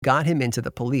got him into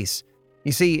the police.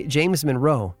 You see, James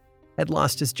Monroe had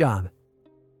lost his job.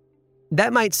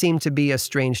 That might seem to be a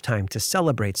strange time to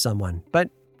celebrate someone, but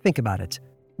think about it.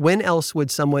 When else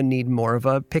would someone need more of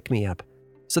a pick-me-up?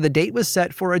 So the date was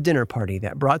set for a dinner party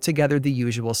that brought together the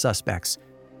usual suspects.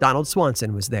 Donald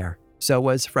Swanson was there. So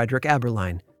was Frederick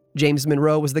Aberline. James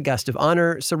Monroe was the guest of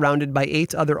honor, surrounded by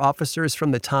 8 other officers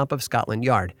from the top of Scotland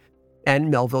Yard. And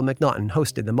Melville Macnaghten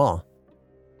hosted them all.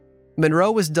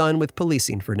 Monroe was done with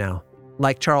policing for now.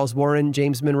 Like Charles Warren,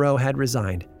 James Monroe had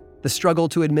resigned. The struggle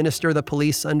to administer the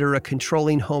police under a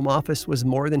controlling Home Office was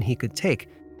more than he could take,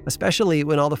 especially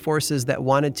when all the forces that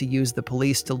wanted to use the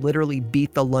police to literally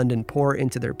beat the London poor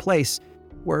into their place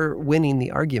were winning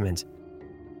the argument.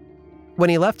 When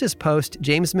he left his post,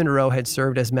 James Monroe had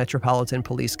served as Metropolitan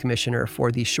Police Commissioner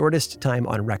for the shortest time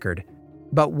on record.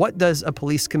 But what does a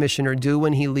police commissioner do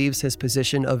when he leaves his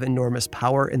position of enormous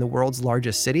power in the world's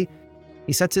largest city?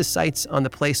 He sets his sights on the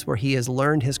place where he has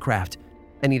learned his craft,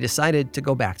 and he decided to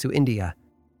go back to India.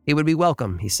 He would be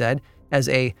welcome, he said, as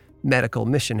a medical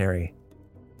missionary.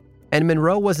 And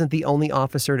Monroe wasn't the only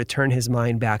officer to turn his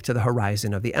mind back to the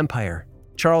horizon of the empire.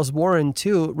 Charles Warren,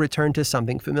 too, returned to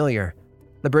something familiar: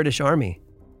 the British Army.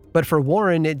 But for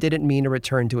Warren, it didn't mean a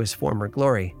return to his former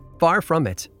glory. Far from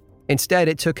it. Instead,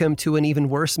 it took him to an even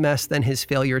worse mess than his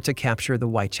failure to capture the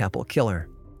Whitechapel Killer.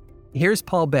 Here's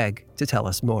Paul Begg to tell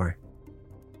us more.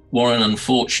 Warren,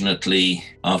 unfortunately,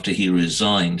 after he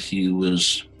resigned, he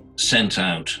was sent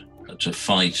out to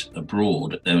fight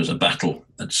abroad. There was a battle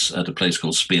at a place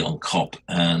called Spion Kop,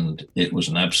 and it was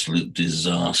an absolute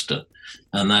disaster.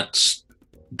 And that's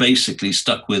basically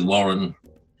stuck with Warren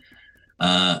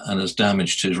and has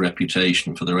damaged his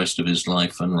reputation for the rest of his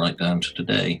life and right down to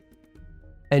today.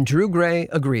 And Drew Gray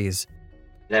agrees.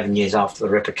 11 years after the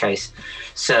Ripper case,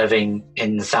 serving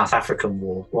in the South African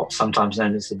War, what's sometimes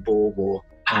known as the Boer War.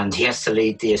 And he has to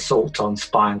lead the assault on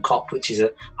Spion Kop, which is an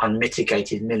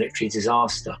unmitigated military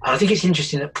disaster. And I think it's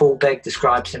interesting that Paul Begg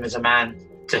describes him as a man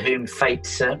to whom fate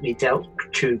certainly dealt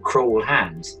two cruel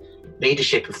hands.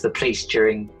 Leadership of the police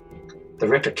during the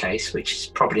Ripper case, which is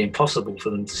probably impossible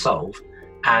for them to solve,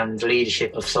 and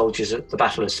leadership of soldiers at the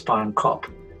Battle of Spion Kop,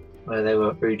 where they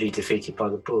were rudely defeated by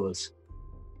the Boers.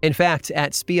 In fact,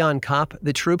 at Spion Kop,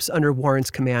 the troops under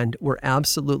Warren's command were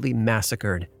absolutely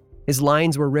massacred. His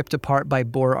lines were ripped apart by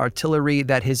Boer artillery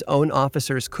that his own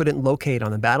officers couldn't locate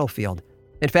on the battlefield.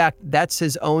 In fact, that's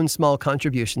his own small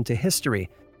contribution to history,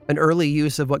 an early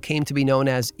use of what came to be known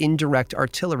as indirect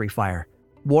artillery fire.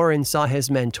 Warren saw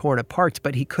his men torn apart,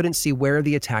 but he couldn't see where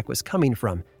the attack was coming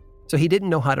from, so he didn't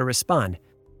know how to respond.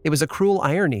 It was a cruel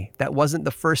irony that wasn't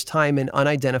the first time an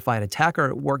unidentified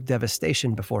attacker worked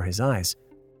devastation before his eyes.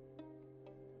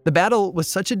 The battle was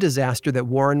such a disaster that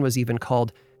Warren was even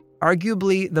called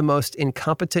arguably the most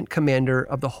incompetent commander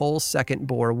of the whole Second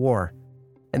Boer War.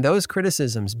 And those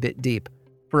criticisms bit deep.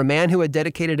 For a man who had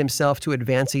dedicated himself to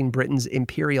advancing Britain's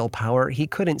imperial power, he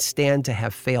couldn't stand to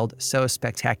have failed so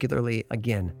spectacularly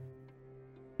again.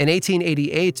 In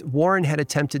 1888, Warren had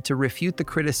attempted to refute the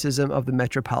criticism of the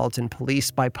Metropolitan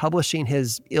Police by publishing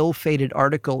his ill-fated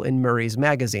article in Murray's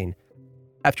magazine.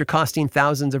 After costing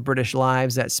thousands of British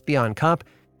lives at Spion Kop,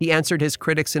 he answered his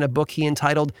critics in a book he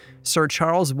entitled Sir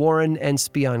Charles Warren and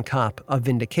Spion Kop, A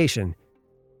Vindication.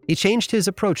 He changed his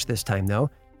approach this time, though.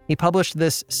 He published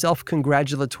this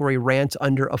self-congratulatory rant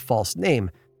under a false name.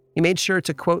 He made sure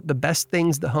to quote the best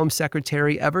things the Home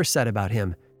Secretary ever said about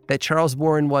him, that Charles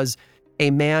Warren was a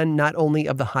man not only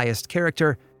of the highest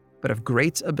character, but of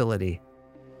great ability.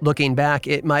 Looking back,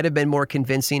 it might have been more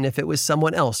convincing if it was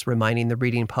someone else reminding the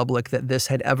reading public that this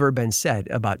had ever been said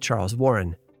about Charles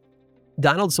Warren.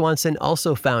 Donald Swanson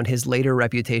also found his later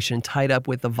reputation tied up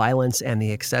with the violence and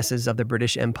the excesses of the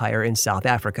British Empire in South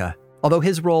Africa, although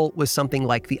his role was something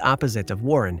like the opposite of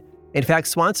Warren. In fact,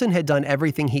 Swanson had done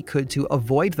everything he could to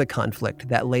avoid the conflict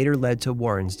that later led to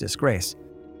Warren's disgrace.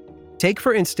 Take,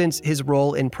 for instance, his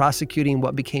role in prosecuting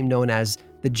what became known as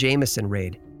the Jameson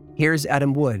Raid. Here's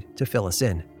Adam Wood to fill us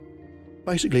in.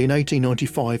 Basically, in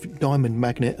 1895, diamond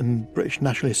magnate and British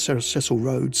nationalist Sir Cecil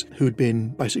Rhodes, who had been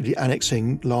basically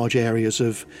annexing large areas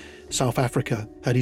of South Africa, had